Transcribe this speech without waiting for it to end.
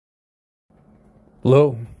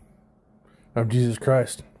Hello, I'm Jesus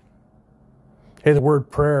Christ. Hey, the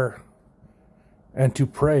word prayer and to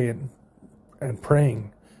pray and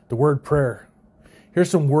praying, the word prayer.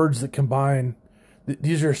 Here's some words that combine.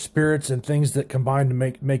 These are spirits and things that combine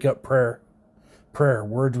to make up prayer. Prayer,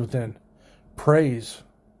 words within. Praise,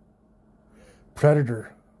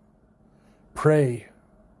 predator, pray,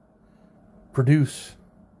 produce,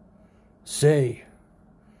 say,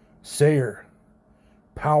 sayer,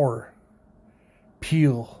 power,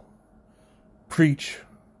 peel, preach,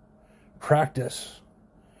 practice,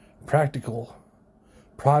 practical,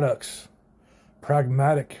 products,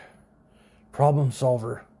 pragmatic, problem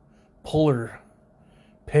solver, puller,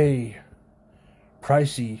 pay,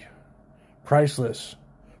 pricey, priceless,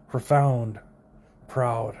 profound,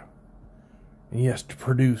 proud. And yes, to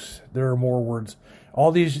produce. There are more words.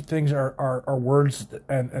 All these things are words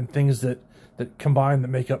and things that combine that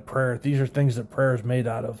make up prayer. These are things that prayer is made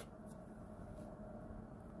out of.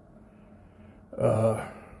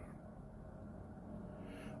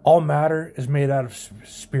 All matter is made out of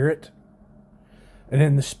spirit. And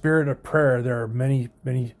in the spirit of prayer, there are many,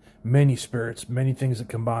 many, many spirits, many things that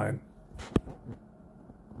combine.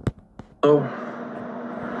 Hello,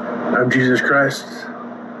 I'm Jesus Christ.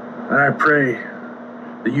 And I pray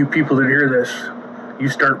that you people that hear this, you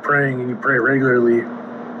start praying and you pray regularly.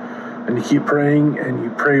 And you keep praying and you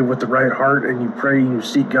pray with the right heart and you pray and you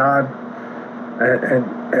seek God.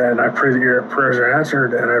 And I pray that your prayers are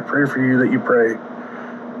answered, and I pray for you that you pray.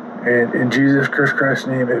 And in Jesus Christ's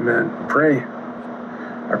name, amen. Pray.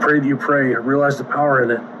 I pray that you pray. I realize the power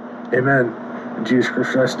in it. Amen. In Jesus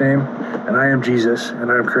Christ's name. And I am Jesus,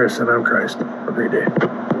 and I am Chris, and I'm Christ. Have a great day.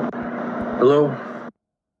 Hello.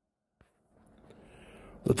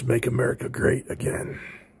 Let's make America great again.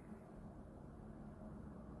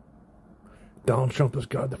 Donald Trump is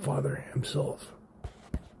God the Father himself.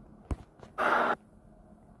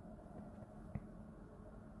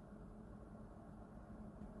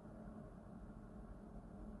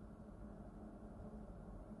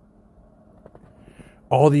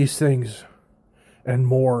 All these things and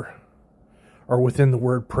more are within the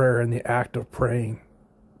word prayer and the act of praying.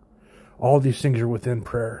 All these things are within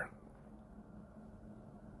prayer.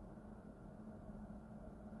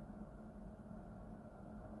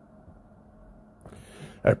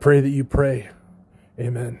 I pray that you pray.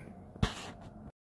 Amen.